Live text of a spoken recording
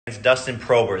against Dustin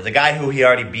Prober, the guy who he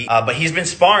already beat. But he's been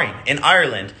sparring in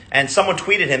Ireland, and someone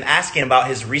tweeted him asking about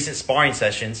his recent sparring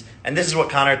sessions, and this is what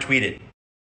Conor tweeted.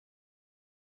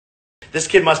 This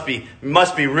kid must be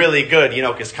really good, you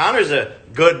know, because Conor's a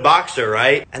good boxer,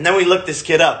 right? And then we looked this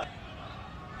kid up.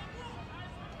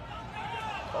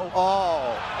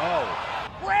 Oh.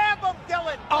 Grab him,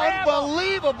 Dylan. Grab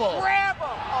Unbelievable. Him. Grab him.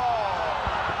 Oh.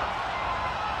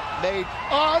 Made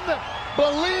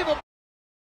unbelievable.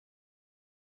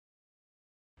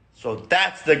 So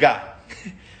that's the guy.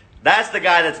 That's the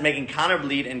guy that's making Conor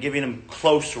bleed and giving him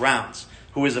close rounds,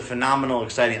 who is a phenomenal,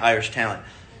 exciting Irish talent.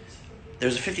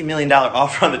 There's a $50 million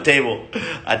offer on the table.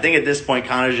 I think at this point,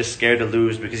 Conor's just scared to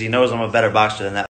lose because he knows I'm a better boxer than that.